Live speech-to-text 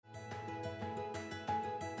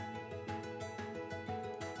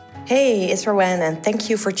Hey, it's Rowan, and thank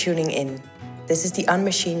you for tuning in. This is the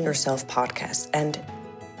Unmachine Yourself podcast, and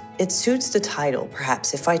it suits the title,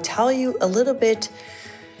 perhaps, if I tell you a little bit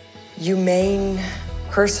humane,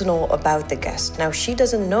 personal about the guest. Now, she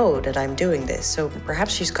doesn't know that I'm doing this, so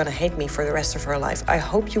perhaps she's gonna hate me for the rest of her life. I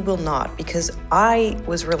hope you will not, because I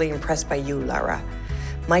was really impressed by you, Lara.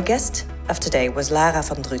 My guest of today was Lara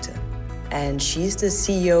van Druten, and she's the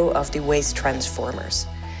CEO of the Waste Transformers.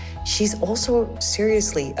 She's also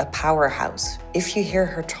seriously a powerhouse. If you hear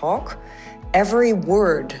her talk, every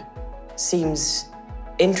word seems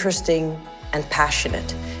interesting and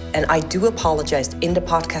passionate. And I do apologize, in the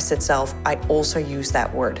podcast itself, I also use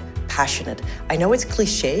that word, passionate. I know it's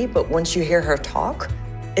cliche, but once you hear her talk,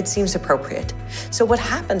 it seems appropriate. So what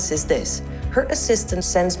happens is this. Her assistant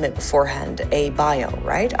sends me beforehand a bio,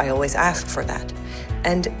 right? I always ask for that.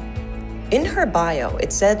 And in her bio,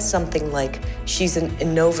 it said something like she's an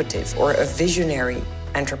innovative or a visionary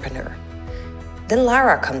entrepreneur. Then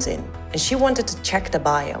Lara comes in and she wanted to check the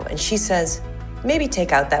bio and she says, maybe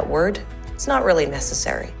take out that word. It's not really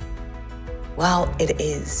necessary. Well, it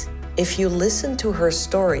is. If you listen to her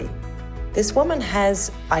story, this woman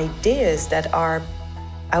has ideas that are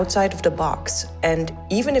outside of the box. And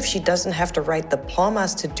even if she doesn't have to write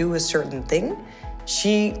diplomas to do a certain thing,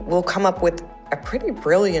 she will come up with a pretty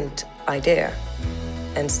brilliant idea.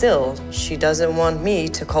 And still, she doesn't want me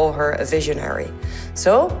to call her a visionary.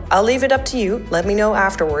 So I'll leave it up to you. Let me know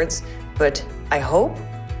afterwards. But I hope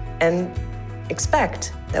and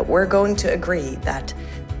expect that we're going to agree that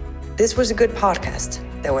this was a good podcast.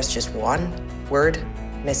 There was just one word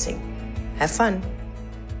missing. Have fun.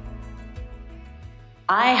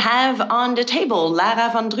 I have on the table Lara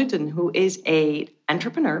van Druten, who is an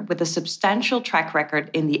entrepreneur with a substantial track record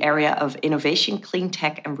in the area of innovation, clean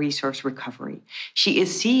tech, and resource recovery. She is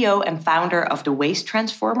CEO and founder of the Waste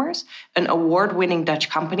Transformers, an award-winning Dutch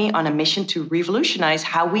company on a mission to revolutionize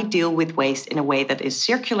how we deal with waste in a way that is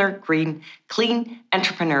circular, green, clean,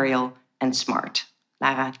 entrepreneurial, and smart.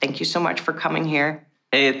 Lara, thank you so much for coming here.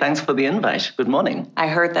 Hey, thanks for the invite. Good morning. I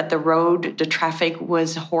heard that the traffic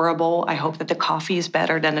was horrible. I hope that the coffee is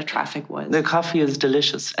better than the traffic was. The coffee is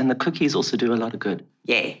delicious, and the cookies also do a lot of good.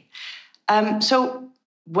 Yay. So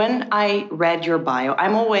when I read your bio,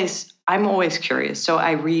 I'm always curious. So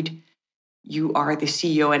I read you are the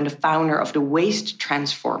CEO and the founder of the Waste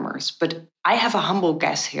Transformers. But I have a humble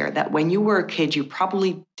guess here that when you were a kid, you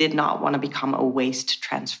probably did not want to become a waste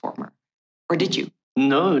transformer. Or did you?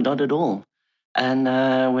 No, not at all. And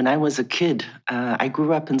when I was a kid, I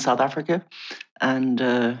grew up in South Africa, and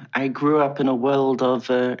I grew up in a world of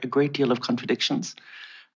a great deal of contradictions.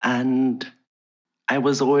 And I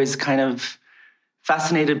was always kind of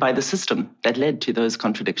fascinated by the system that led to those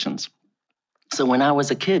contradictions. So when I was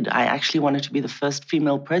a kid, I actually wanted to be the first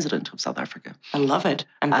female president of South Africa. I love it.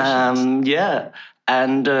 Yeah.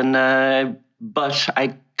 But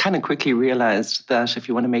I kind of quickly realized that if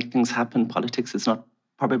you want to make things happen, politics is not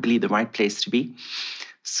probably the right place to be.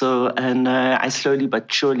 So, I slowly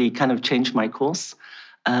but surely kind of changed my course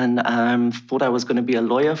and thought I was going to be a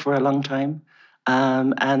lawyer for a long time.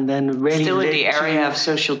 And then really... Still in the area of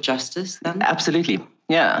social justice then? Absolutely,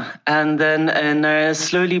 yeah. And then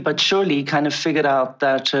slowly but surely kind of figured out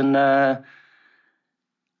that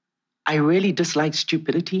I really dislike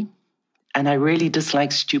stupidity and I really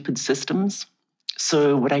dislike stupid systems.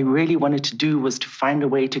 So what I really wanted to do was to find a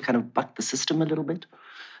way to kind of buck the system a little bit.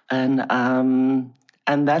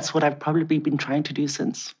 And that's what I've probably been trying to do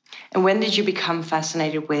since. And when did you become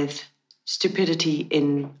fascinated with stupidity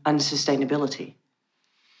in unsustainability?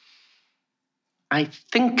 I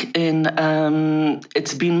think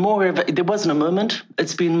it's been more of there wasn't a moment.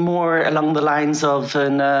 It's been more along the lines of,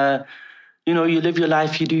 you live your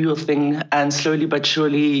life, you do your thing, and slowly but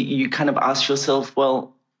surely you kind of ask yourself,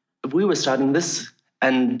 well, if we were starting this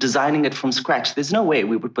and designing it from scratch, there's no way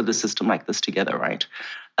we would put a system like this together, right?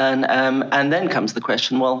 And then comes the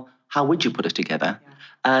question, well, how would you put it together?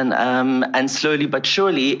 Yeah. And slowly but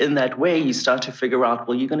surely, in that way, you start to figure out,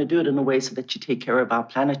 well, you're going to do it in a way so that you take care of our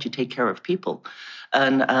planet, you take care of people.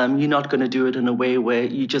 And you're not going to do it in a way where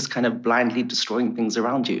you're just kind of blindly destroying things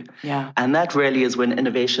around you. Yeah. And that really is when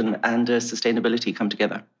innovation and sustainability come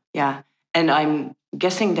together. Yeah. And I'm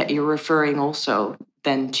guessing that you're referring also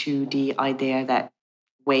then to the idea that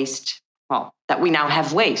that we now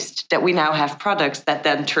have waste, that we now have products that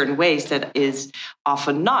then turn waste that is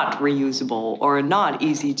often not reusable or not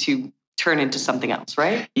easy to turn into something else,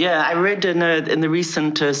 right? Yeah, I read in the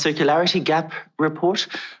recent Circularity Gap report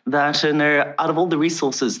that out of all the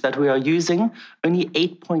resources that we are using, only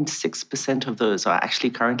 8.6% of those are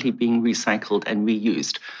actually currently being recycled and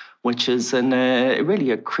reused, which is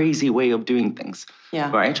really a crazy way of doing things.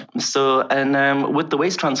 Yeah. Right. So, and with the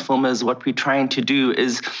waste transformers, what we're trying to do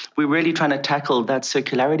is we're really trying to tackle that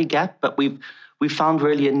circularity gap, but we found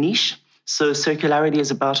really a niche. So circularity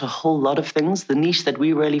is about a whole lot of things. The niche that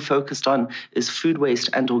we really focused on is food waste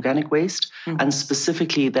and organic waste, and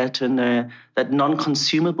specifically that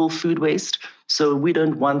non-consumable food waste. So we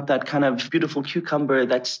don't want that kind of beautiful cucumber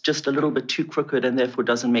that's just a little bit too crooked and therefore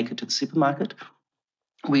doesn't make it to the supermarket.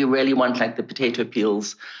 We really want like the potato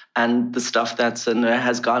peels and the stuff that's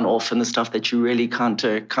has gone off and the stuff that you really can't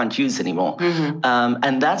use anymore.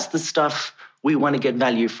 And that's the stuff we want to get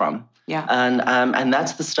value from. Yeah. And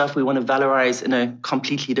that's the stuff we want to valorize in a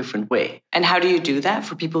completely different way. And how do you do that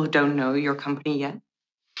for people who don't know your company yet?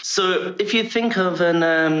 So if you think of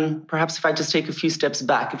perhaps if I just take a few steps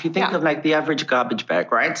back, if you think of like the average garbage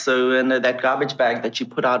bag, right? So in that garbage bag that you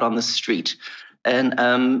put out on the street, and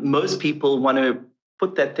most people want to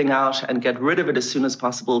put that thing out and get rid of it as soon as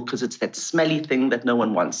possible because it's that smelly thing that no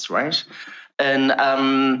one wants, right? And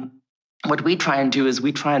what we try and do is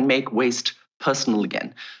we try and make waste personal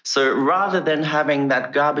again. So rather than having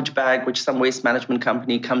that garbage bag, which some waste management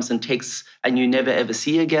company comes and takes and you never ever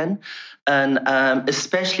see again, and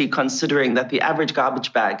especially considering that the average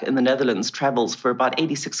garbage bag in the Netherlands travels for about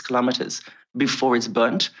 86 kilometers before it's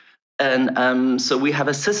burnt. And so we have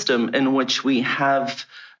a system in which we have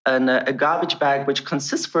a garbage bag which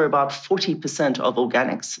consists for about 40% of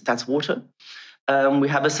organics, that's water. We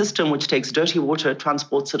have a system which takes dirty water,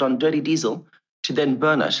 transports it on dirty diesel to then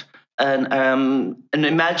burn it. And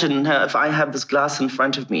imagine if I have this glass in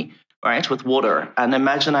front of me, right, with water, and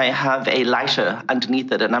imagine I have a lighter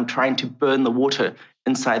underneath it and I'm trying to burn the water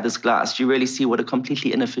inside this glass. You really see what a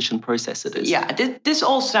completely inefficient process it is. Yeah, this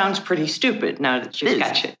all sounds pretty stupid now that you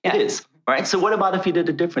sketch it. Yeah. It is, right? So what about if you did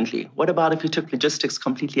it differently? What about if you took logistics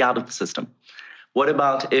completely out of the system? What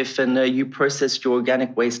about if you processed your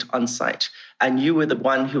organic waste on site and you were the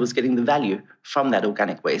one who was getting the value from that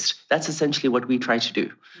organic waste? That's essentially what we try to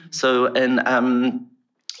do. So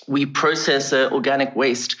we process organic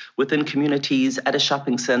waste within communities, at a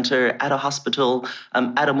shopping center, at a hospital,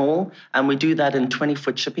 at a mall, and we do that in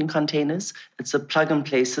 20-foot shipping containers. It's a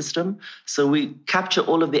plug-and-play system. So we capture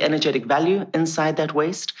all of the energetic value inside that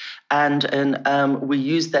waste, and we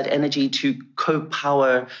use that energy to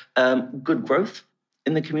co-power good growth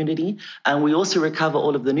in the community. And we also recover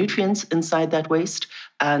all of the nutrients inside that waste,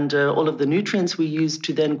 and all of the nutrients we use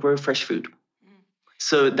to then grow fresh food.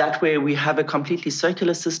 So that way we have a completely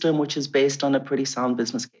circular system, which is based on a pretty sound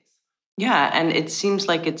business case. Yeah, and it seems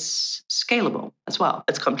like it's scalable as well.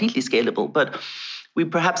 It's completely scalable, but we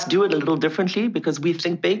perhaps do it a little differently because we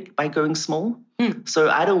think big by going small. So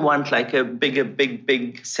I don't want like a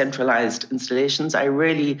big centralized installations. I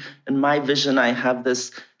really, in my vision, I have this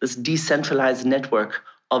decentralized network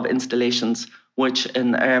of installations which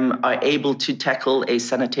are able to tackle a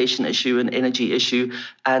sanitation issue, an energy issue,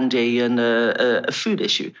 and a food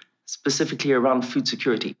issue, specifically around food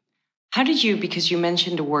security. How did you, because you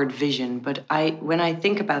mentioned the word vision, but when I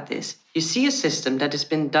think about this, you see a system that has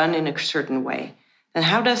been done in a certain way. And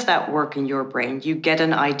how does that work in your brain? You get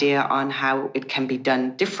an idea on how it can be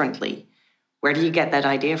done differently. Where do you get that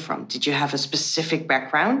idea from? Did you have a specific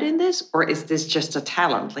background in this? Or is this just a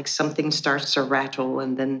talent? Like something starts to rattle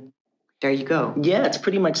and then there you go. Yeah, it's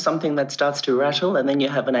pretty much something that starts to rattle and then you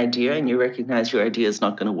have an idea and you recognize your idea is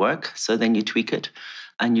not going to work. So then you tweak it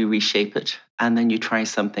and you reshape it. And then you try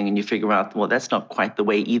something and you figure out, well, that's not quite the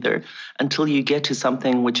way either, until you get to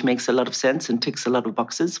something which makes a lot of sense and ticks a lot of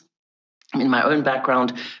boxes. I mean, my own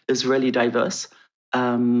background is really diverse.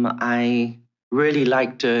 I really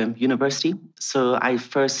liked university. So I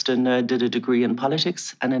first did a degree in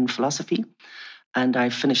politics and in philosophy, and I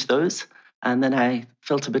finished those. And then I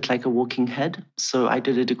felt a bit like a walking head. So I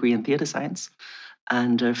did a degree in theater science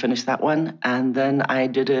and finished that one. And then I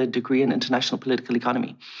did a degree in international political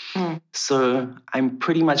economy. So I'm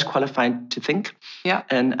pretty much qualified to think. Yeah.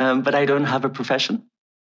 And but I don't have a profession.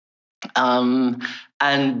 And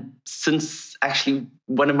since actually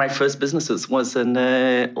one of my first businesses was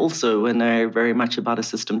also very much about a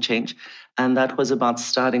system change. And that was about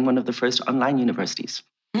starting one of the first online universities.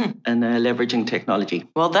 And leveraging technology.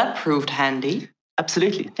 Well, that proved handy.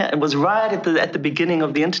 Absolutely. Yeah, it was right at the beginning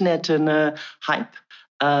of the internet and hype.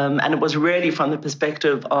 And it was really from the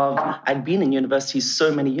perspective of I'd been in university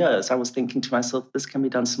so many years. I was thinking to myself, this can be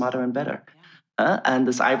done smarter and better. And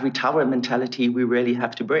this ivory tower mentality, we really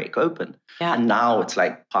have to break open. Yeah. And now it's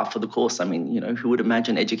like par for the course. I mean, who would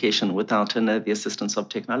imagine education without the assistance of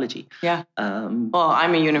technology? Yeah. Well,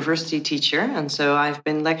 I'm a university teacher, and so I've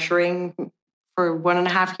been lecturing for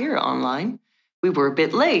 1.5 years online. We were a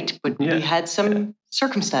bit late, but we had some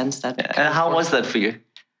circumstance that. And how was that for you?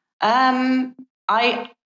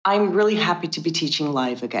 I'm really happy to be teaching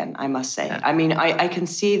live again, I must say. Yeah. I mean, I can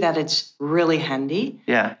see that it's really handy.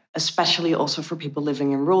 Yeah. Especially also for people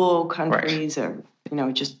living in rural countries, right.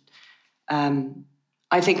 Or, just...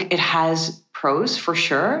 I think it has pros for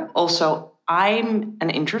sure. Also, I'm an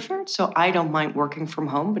introvert, so I don't mind working from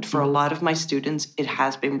home. But for a lot of my students, it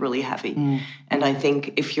has been really heavy. And I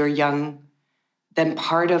think if you're young, then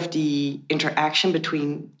part of the interaction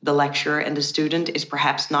between the lecturer and the student is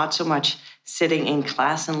perhaps not so much sitting in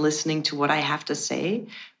class and listening to what I have to say,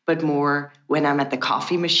 but more when I'm at the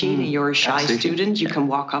coffee machine and you're a shy student, you can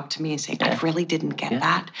walk up to me and say, I really didn't get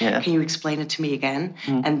that. Yeah. Can you explain it to me again?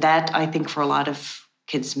 And that, I think, for a lot of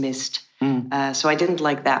kids missed. So I didn't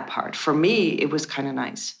like that part. For me, it was kind of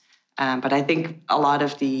nice. But I think a lot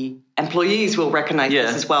of the employees will recognize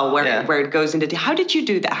this as well, where it goes into. How did you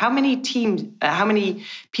do that? How many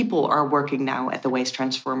people are working now at the Waste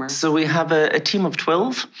Transformer? So we have a team of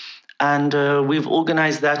 12. And we've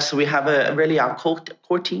organized that. So we have our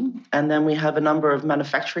core team. And then we have a number of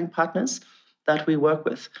manufacturing partners that we work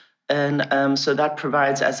with. And so that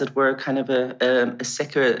provides, as it were, kind of a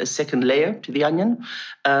second layer to the onion.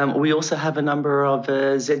 We also have a number of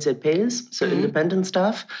ZZPs, so independent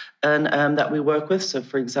staff, and that we work with. So,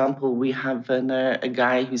 for example, we have a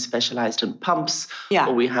guy who's specialized in pumps,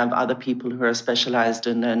 or we have other people who are specialized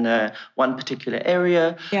in one particular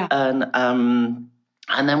area.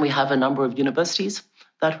 And then we have a number of universities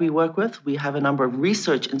that we work with. We have a number of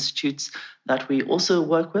research institutes that we also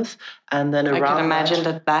work with. And then around I can imagine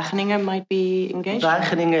that Wageningen might be engaged.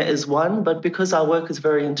 Wageningen is one, but because our work is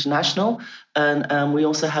very international, and we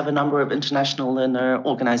also have a number of international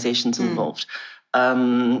organizations involved.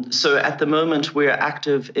 So at the moment, we're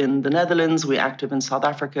active in the Netherlands, we're active in South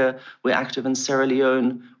Africa, we're active in Sierra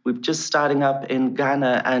Leone. We're just starting up in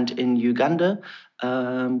Ghana and in Uganda.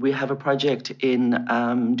 We have a project in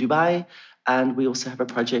Dubai, and we also have a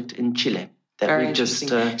project in Chile that we just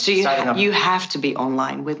So you have to be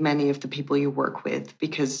online with many of the people you work with,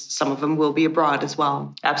 because some of them will be abroad as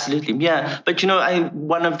well. Absolutely, yeah. But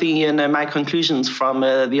one of the my conclusions from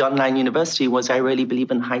the online university was I really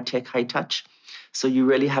believe in high tech, high touch. So you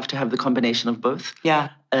really have to have the combination of both. Yeah.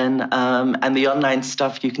 And the online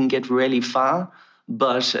stuff, you can get really far.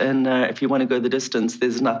 But if you want to go the distance,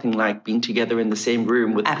 there's nothing like being together in the same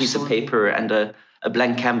room with a piece of paper and a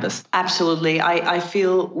blank canvas. Absolutely. I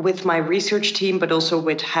feel with my research team, but also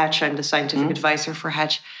with Hatch, I'm the scientific advisor for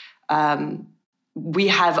Hatch, we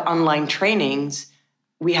have online trainings,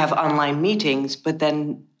 we have online meetings, but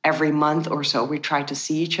then every month or so we try to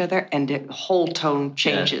see each other and the whole tone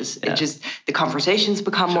changes. It just, the conversations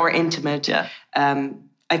become more intimate.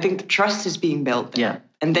 I think the trust is being built there.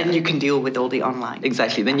 And then you can deal with all the online.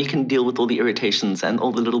 Exactly. Then you can deal with all the irritations and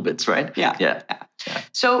all the little bits, right? Yeah.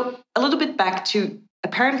 So a little bit back to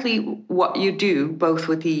apparently what you do, both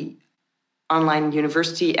with the online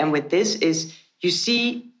university and with this, is you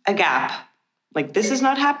see a gap. Like, this is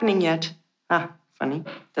not happening yet. Funny.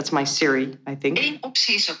 That's my Siri, I think. Eén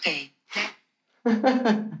optie is okay.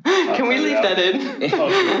 Can we leave that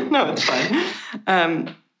in? No, it's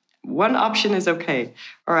fine. One option is okay.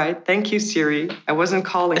 All right. Thank you, Siri. I wasn't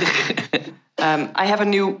calling. I have a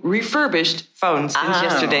new refurbished phone since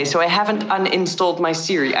yesterday, so I haven't uninstalled my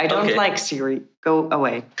Siri. I don't like Siri. Go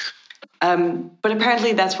away. But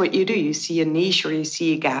apparently that's what you do. You see a niche or you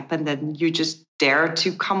see a gap, and then you just dare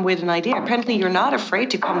to come with an idea. Apparently you're not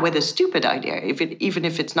afraid to come with a stupid idea, even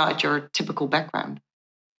if it's not your typical background.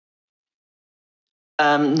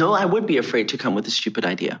 No, I would be afraid to come with a stupid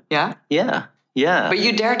idea. Yeah? Yeah. But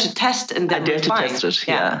you dare to test and then I dare to test it,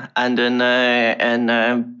 yeah. And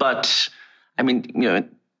then, but I mean,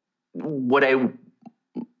 what I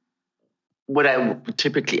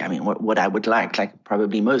typically, I mean, what I would like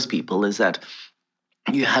probably most people, is that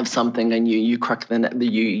you have something and you crack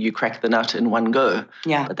the nut in one go.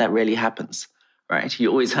 Yeah. But that rarely happens, right? You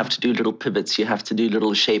always have to do little pivots. You have to do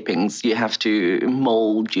little shapings. You have to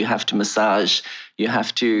mold. You have to massage. You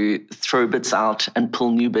have to throw bits out and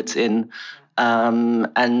pull new bits in.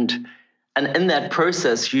 And in that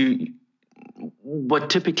process, what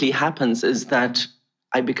typically happens is that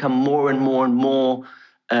I become more and more and more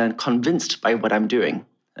convinced by what I'm doing,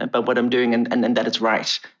 and that it's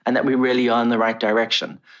right, and that we really are in the right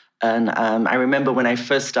direction. And I remember when I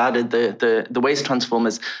first started the Waste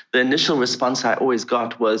Transformers, the initial response I always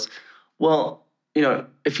got was, well,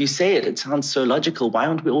 if you say it, it sounds so logical. Why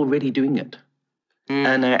aren't we already doing it?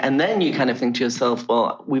 And then you kind of think to yourself,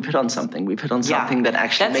 well, we've hit on something. We've hit on something that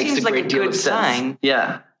actually makes a great deal of sense. Sign.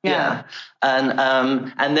 Yeah.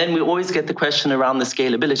 And then we always get the question around the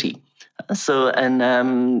scalability.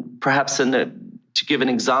 Perhaps to give an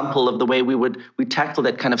example of the way we tackle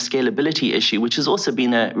that kind of scalability issue, which has also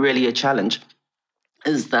been really a challenge,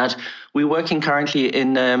 is that we're working currently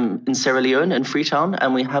in Sierra Leone, in Freetown,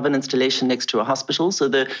 and we have an installation next to a hospital. So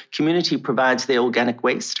the community provides their organic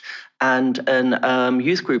waste, and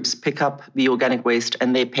youth groups pick up the organic waste,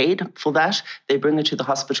 and they're paid for that. They bring it to the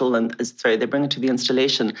hospital, they bring it to the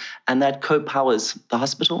installation, and that co-powers the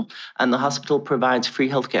hospital, and the hospital provides free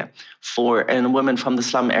healthcare for women from the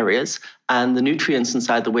slum areas, and the nutrients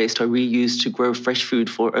inside the waste are reused to grow fresh food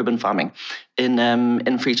for urban farming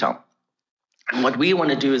in Freetown. And what we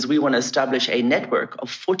want to do is we want to establish a network of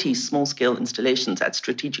 40 small-scale installations at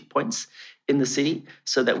strategic points in the city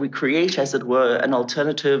so that we create, as it were, an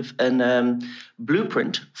alternative and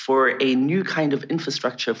blueprint for a new kind of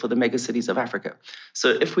infrastructure for the megacities of Africa.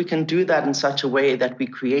 So if we can do that in such a way that we're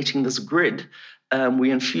creating this grid, we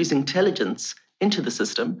infuse intelligence into the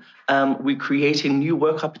system, we're creating new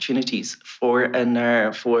work opportunities for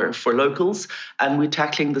locals, and we're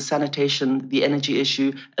tackling the sanitation, the energy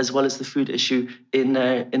issue, as well as the food issue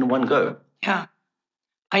in one go. Yeah,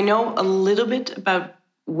 I know a little bit about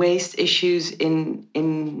waste issues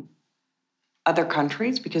in other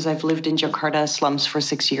countries because I've lived in Jakarta slums for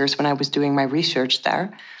 6 years when I was doing my research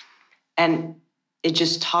there, and it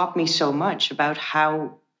just taught me so much about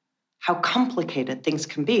how complicated things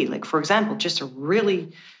can be. Like, for example, just a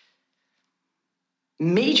really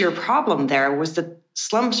major problem there was that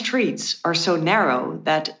slum streets are so narrow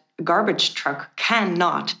that a garbage truck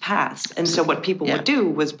cannot pass. And so what people would do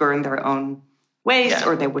was burn their own waste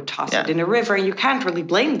or they would toss it in a river. And you can't really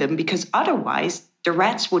blame them because otherwise the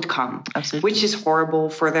rats would come, which is horrible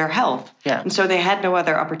for their health. Yeah. And so they had no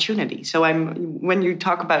other opportunity. So when you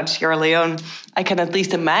talk about Sierra Leone, I can at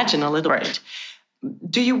least imagine a little bit.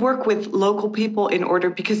 Do you work with local people in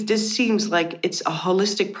order, because this seems like it's a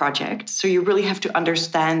holistic project, so you really have to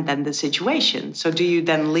understand then the situation. So do you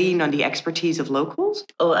then lean on the expertise of locals?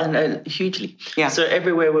 Oh, and hugely. Yeah. So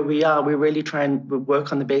everywhere where we are, we really try and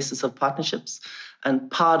work on the basis of partnerships.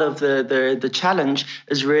 And part of the challenge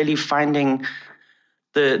is really finding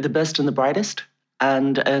the best and the brightest.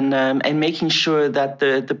 And making sure that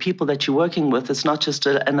the people that you're working with, it's not just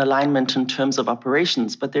an alignment in terms of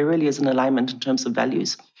operations, but there really is an alignment in terms of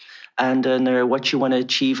values and what you want to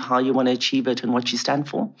achieve, how you want to achieve it, and what you stand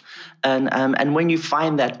for. And when you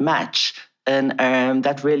find that match, and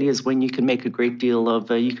that really is when you can make a great deal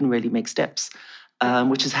of, you can really make steps.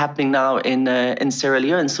 Which is happening now in Sierra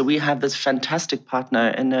Leone. So we have this fantastic partner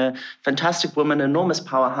and a fantastic woman, enormous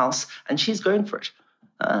powerhouse, and she's going for it.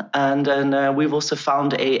 And we've also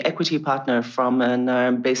found a equity partner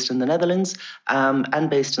based in the Netherlands and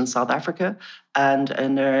based in South Africa. And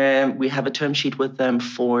we have a term sheet with them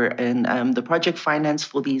for the project finance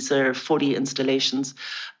for these 40 installations.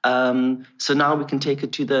 So now we can take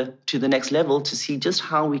it to the next level to see just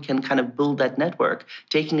how we can kind of build that network,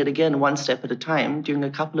 taking it again one step at a time, doing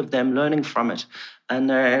a couple of them, learning from it,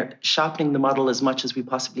 and sharpening the model as much as we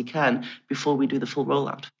possibly can before we do the full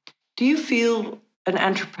rollout. Do you feel an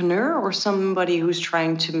entrepreneur or somebody who's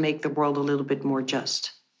trying to make the world a little bit more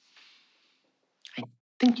just? I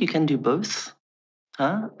think you can do both.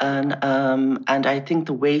 And I think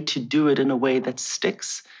the way to do it in a way that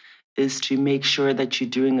sticks is to make sure that you're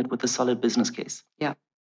doing it with a solid business case. Yeah.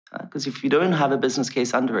 Because if you don't have a business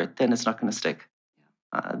case under it, then it's not going to stick.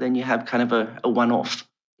 Then you have kind of a one-off.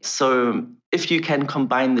 So if you can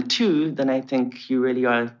combine the two, then I think you really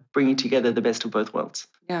are bringing together the best of both worlds.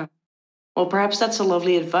 Yeah. Well, perhaps that's a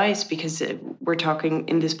lovely advice, because we're talking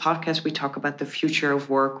in this podcast, we talk about the future of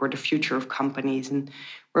work or the future of companies. And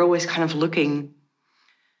we're always kind of looking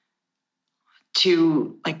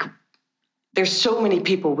to, like, there's so many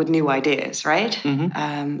people with new ideas, right?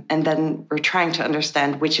 Mm-hmm. And then we're trying to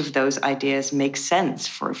understand which of those ideas make sense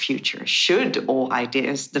for a future. Should all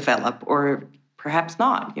ideas develop, or perhaps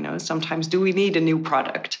not? Sometimes do we need a new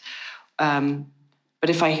product? But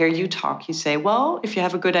if I hear you talk, you say, well, if you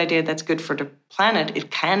have a good idea that's good for the planet, it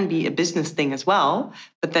can be a business thing as well.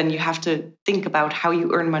 But then you have to think about how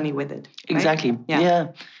you earn money with it. Right? Exactly. Yeah.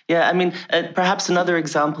 I mean, perhaps another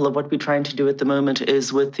example of what we're trying to do at the moment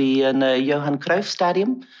is with the Johan Cruyff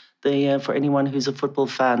Stadium. For anyone who's a football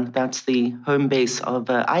fan, that's the home base of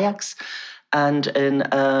Ajax. And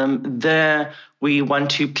there we want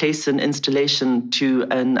to place an installation to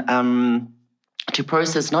to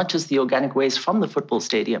process not just the organic waste from the football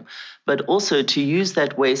stadium, but also to use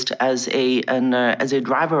that waste as a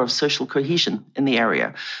driver of social cohesion in the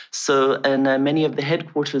area. So, many of the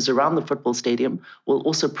headquarters around the football stadium will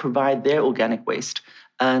also provide their organic waste,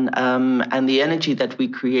 and the energy that we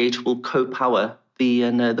create will co-power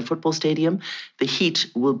the football stadium. The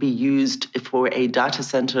heat will be used for a data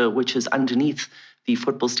center which is underneath the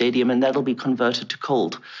football stadium, and that'll be converted to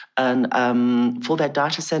cold and for that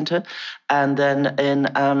data center. And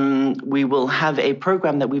then we will have a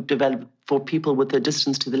program that we've developed for people with a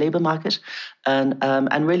distance to the labor market,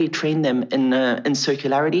 and really train them in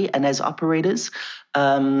circularity and as operators.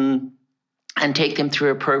 And take them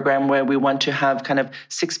through a program where we want to have kind of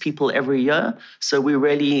 6 people every year. So we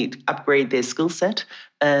really upgrade their skill set,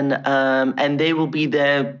 and they will be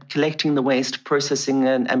there collecting the waste, processing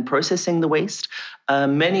and processing the waste.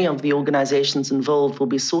 Many of the organizations involved will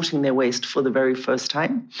be sorting their waste for the very first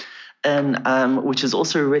time, and which is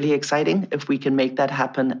also really exciting if we can make that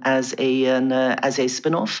happen as a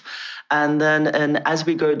spin-off. And then as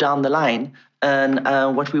we go down the line, and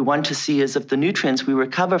what we want to see is if the nutrients we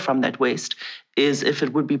recover from that waste is if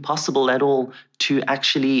it would be possible at all to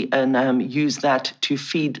actually use that to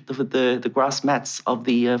feed the grass mats of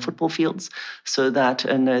the football fields, so that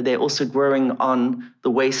they're also growing on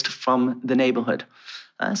the waste from the neighborhood.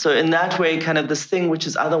 So in that way, kind of this thing which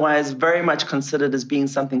is otherwise very much considered as being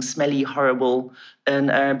something smelly, horrible,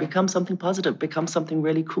 and becomes something positive, becomes something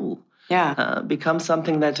really cool. Yeah. Becomes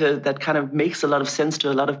something that kind of makes a lot of sense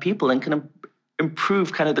to a lot of people and can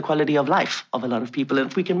improve kind of the quality of life of a lot of people. And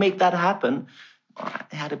if we can make that happen, I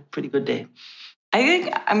had a pretty good day. I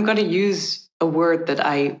think I'm going to use a word that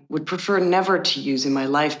I would prefer never to use in my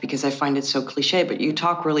life because I find it so cliche, but you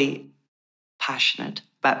talk really passionate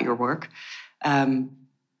about your work.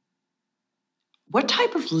 What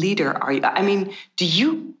type of leader are you? I mean, do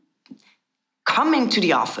you come into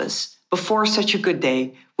the office before such a good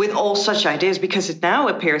day with all such ideas? Because it now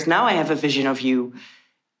appears, now I have a vision of you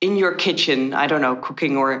in your kitchen, I don't know,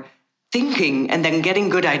 cooking or thinking and then getting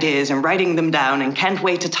good ideas and writing them down and can't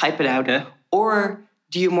wait to type it out. Yeah. Or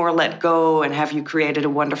do you more let go and have you created a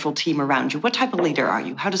wonderful team around you? What type of leader are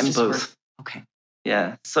you? How does this work? Okay.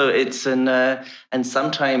 Yeah, so it's and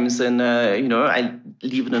sometimes I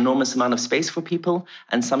leave an enormous amount of space for people,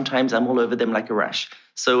 and sometimes I'm all over them like a rash.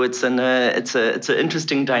 So it's an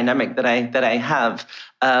interesting dynamic that I have,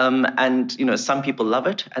 and some people love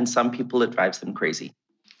it, and some people it drives them crazy,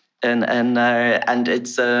 and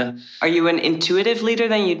it's. Are you an intuitive leader?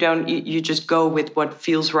 Then you just go with what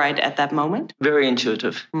feels right at that moment. Very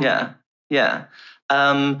intuitive. Mm. Yeah.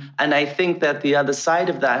 And I think that the other side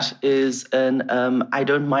of that is, I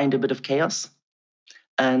don't mind a bit of chaos,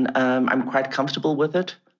 and I'm quite comfortable with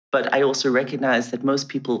it. But I also recognize that most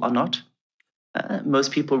people are not.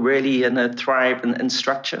 Most people really thrive in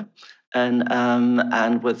structure,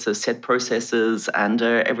 and with the set processes and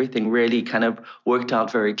everything really kind of worked out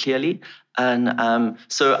very clearly. And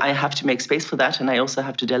so I have to make space for that, and I also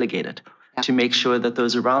have to delegate it. Yeah. To make sure that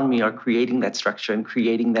those around me are creating that structure and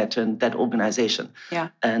creating that organization. Yeah.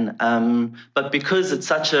 And but because it's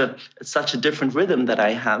such a different rhythm that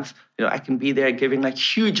I have, I can be there giving like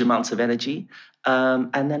huge amounts of energy,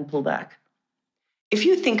 and then pull back. If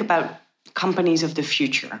you think about companies of the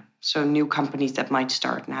future, so new companies that might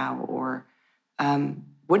start now, or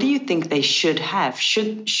what do you think they should have?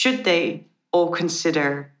 Should they all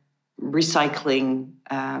consider recycling,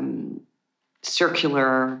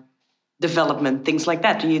 circular development, things like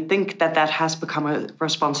that? Do you think that has become a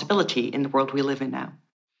responsibility in the world we live in now?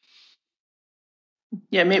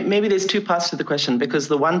 Yeah, maybe there's two parts to the question, because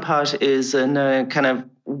the one part is kind of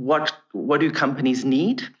what do companies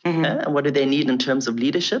need, and what do they need in terms of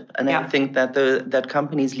leadership? And I think that that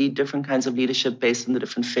companies lead different kinds of leadership based on the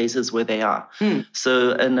different phases where they are.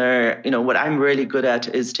 So, what I'm really good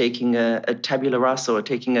at is taking a tabula rasa, or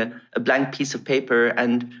taking a blank piece of paper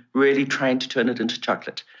and really trying to turn it into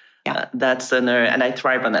chocolate. Yeah, that's and I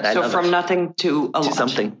thrive on that. So from nothing to a lot.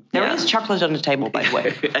 Something. There is chocolate on the table, by the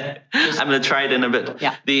way. I'm going to try it in a bit.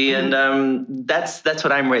 Yeah. And that's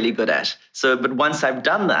what I'm really good at. So, but once I've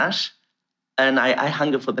done that, and I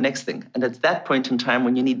hunger for the next thing, and it's that point in time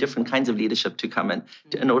when you need different kinds of leadership to come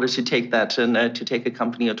in order to take that and to take a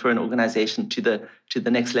company or to an organization to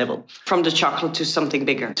the next level. From the chocolate to something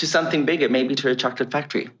bigger. To something bigger, maybe to a chocolate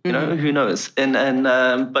factory. Who knows? And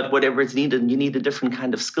but whatever is needed, you need a different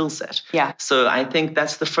kind of skill set. Yeah. So I think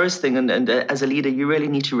that's the first thing. And as a leader, you really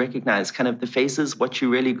need to recognize kind of the phases, what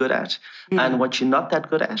you're really good at, and what you're not that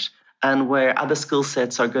good at, and where other skill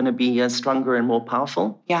sets are going to be stronger and more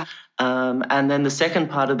powerful. Yeah. And then the second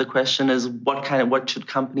part of the question is what should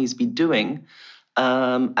companies be doing?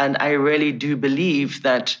 And I really do believe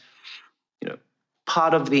that,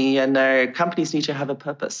 part of companies need to have a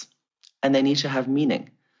purpose, and they need to have meaning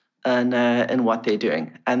in what they're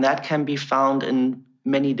doing. And that can be found in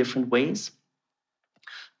many different ways.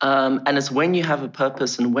 And it's when you have a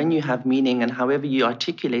purpose and when you have meaning, and however you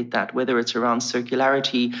articulate that, whether it's around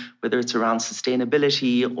circularity, whether it's around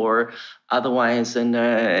sustainability, or otherwise, and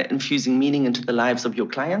infusing meaning into the lives of your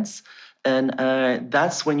clients. And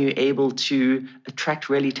that's when you're able to attract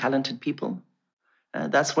really talented people.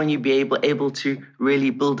 That's when you'll be able to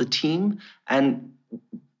really build a team and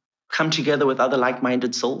come together with other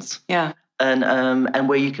like-minded souls. Yeah. And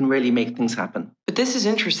where you can really make things happen. But this is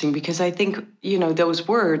interesting because I think, those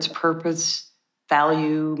words, purpose,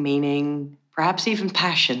 value, meaning, perhaps even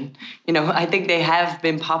passion, I think they have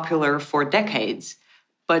been popular for decades.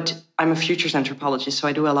 But I'm a futures anthropologist, so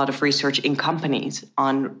I do a lot of research in companies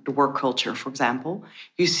on the work culture, for example.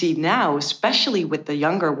 You see now, especially with the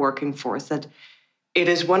younger working force, that it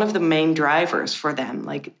is one of the main drivers for them.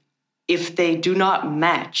 Like, if they do not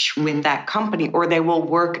match with that company, or they will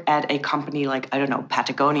work at a company like, I don't know,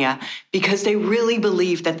 Patagonia, because they really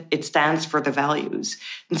believe that it stands for the values.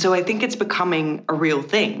 And so I think it's becoming a real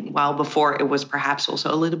thing, while before it was perhaps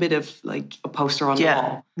also a little bit of like a poster on the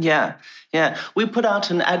wall. Yeah. We put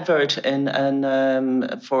out an advert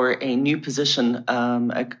for a new position,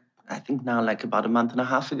 I think now like about a month and a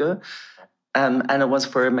half ago. And it was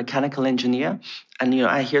for a mechanical engineer. And,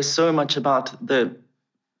 I hear so much about the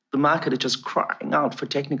market is just crying out for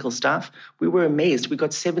technical staff. We were amazed. We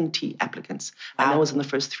got 70 applicants. Wow. And that was in the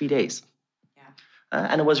first 3 days. Yeah.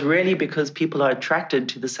 And it was really because people are attracted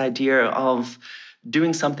to this idea of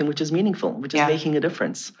doing something which is meaningful, which is making a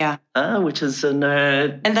difference. Yeah. Which is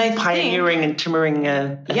pioneering and timmering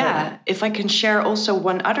ahead. Yeah. If I can share also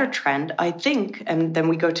one other trend, I think, and then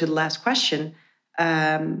we go to the last question,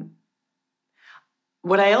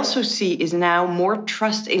 what I also see is now more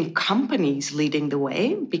trust in companies leading the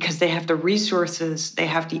way, because they have the resources, they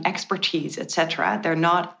have the expertise, etc. They're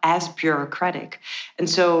not as bureaucratic. And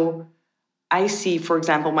so I see, for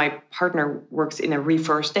example, my partner works in a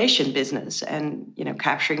reforestation business and,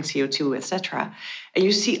 capturing CO2, etc. And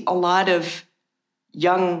you see a lot of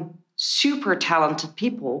young, super talented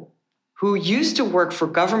people who used to work for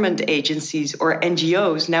government agencies or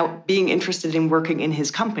NGOs now being interested in working in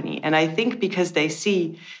his company. And I think because they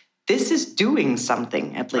see this is doing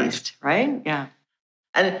something, at least, right? Yeah.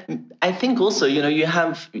 And I think also, you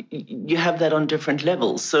have that on different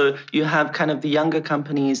levels. So you have kind of the younger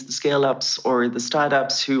companies, the scale-ups or the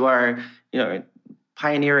startups who are,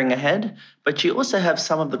 pioneering ahead. But you also have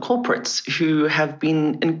some of the corporates who have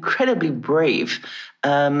been incredibly brave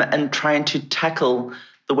and trying to tackle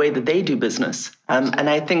the way that they do business. And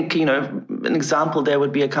I think, an example there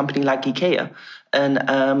would be a company like IKEA,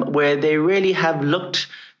 and where they really have looked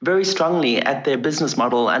very strongly at their business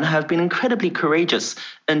model and have been incredibly courageous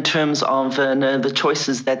in terms of the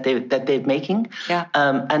choices that they're making. Yeah.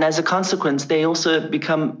 And as a consequence, they also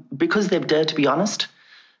become, because they've dared to be honest,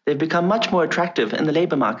 they've become much more attractive in the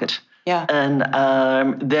labor market. Yeah. And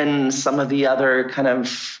then some of the other kind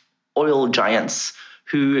of oil giants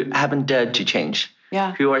who haven't dared to change.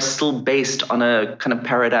 Yeah. Who are still based on a kind of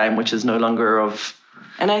paradigm which is no longer of.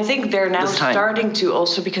 And I think they're now starting to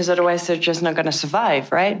also, because otherwise they're just not going to survive,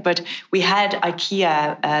 right? But we had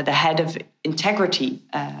IKEA, the head of integrity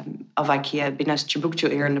of IKEA, Binas Chibukchu,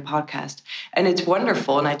 here in the podcast. And it's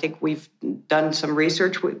wonderful. And I think we've done some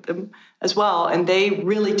research with them as well. And they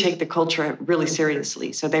really take the culture really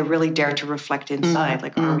seriously. So they really dare to reflect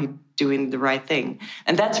inside, are we doing the right thing?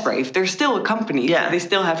 And that's brave. They're still a company. Yeah. So they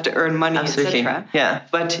still have to earn money, etc. Yeah.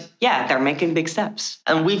 But they're making big steps.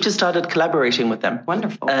 And we've just started collaborating with them.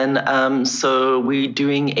 Wonderful. And so we're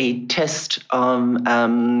doing a test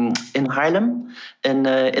in Haarlem, in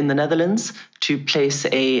the Netherlands, to place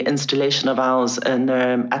a installation of ours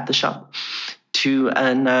at the shop to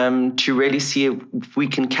really see if we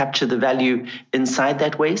can capture the value inside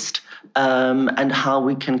that waste, and how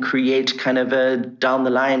we can create kind of down the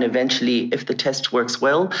line eventually, if the test works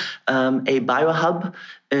well, a biohub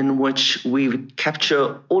in which we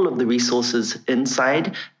capture all of the resources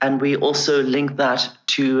inside, and we also link that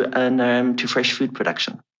to fresh food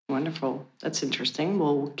production. Wonderful. That's interesting.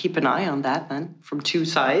 We'll keep an eye on that then, from two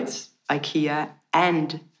sides, IKEA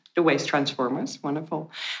and the waste transformers.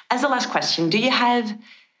 Wonderful. As the last question, do you have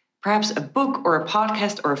perhaps a book or a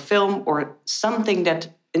podcast or a film or something that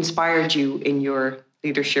inspired you in your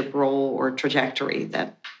leadership role or trajectory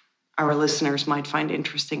that our listeners might find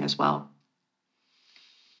interesting as well?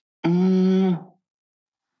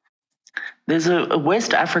 There's a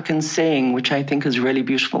West African saying which I think is really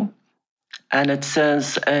beautiful. And it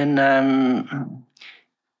says,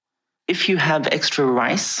 if you have extra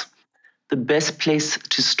rice, the best place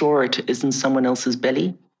to store it is in someone else's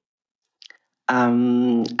belly.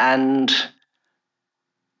 And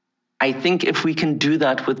I think if we can do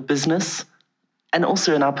that with business and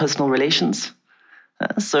also in our personal relations,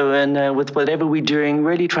 with whatever we're doing,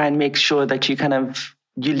 really try and make sure that you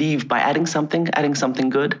leave by adding something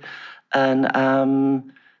good. And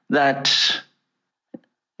that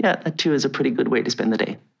too is a pretty good way to spend the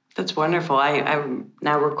day. That's wonderful. I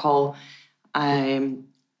now recall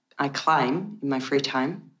I climb in my free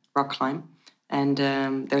time, rock climb. And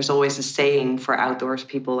there's always a saying for outdoors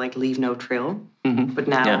people like leave no trail. Mm-hmm. But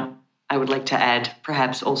now I would like to add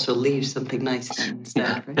perhaps also leave something nice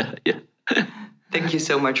instead. Right? Yeah. Thank you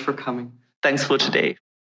so much for coming. Thanks for today.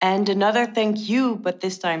 And another thank you, but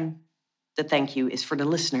this time the thank you is for the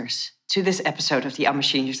listeners to this episode of the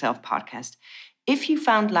Unmachine Yourself podcast. If you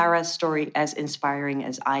found Lara's story as inspiring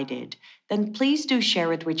as I did, then please do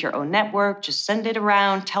share it with your own network. Just send it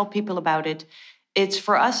around, tell people about it. It's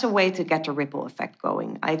for us a way to get the ripple effect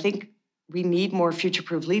going. I think we need more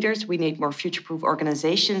future-proof leaders. We need more future-proof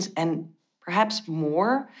organizations. And perhaps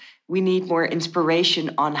more, we need more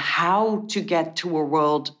inspiration on how to get to a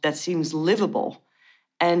world that seems livable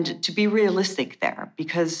and to be realistic there.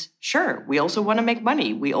 Because sure, we also want to make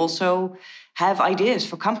money. We also have ideas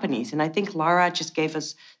for companies. And I think Lara just gave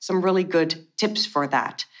us some really good tips for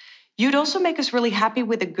that. You'd also make us really happy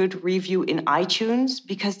with a good review in iTunes,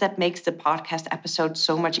 because that makes the podcast episode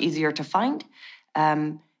so much easier to find.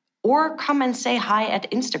 Or come and say hi at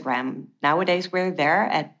Instagram. Nowadays, we're there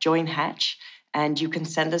at Join Hatch, and you can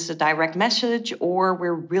send us a direct message, or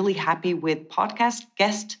we're really happy with podcast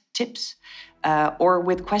guest tips or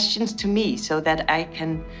with questions to me so that I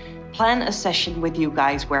can plan a session with you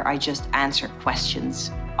guys where I just answer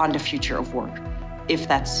questions on the future of work, if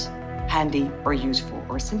that's handy or useful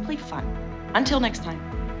or simply fun. Until next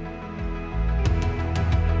time.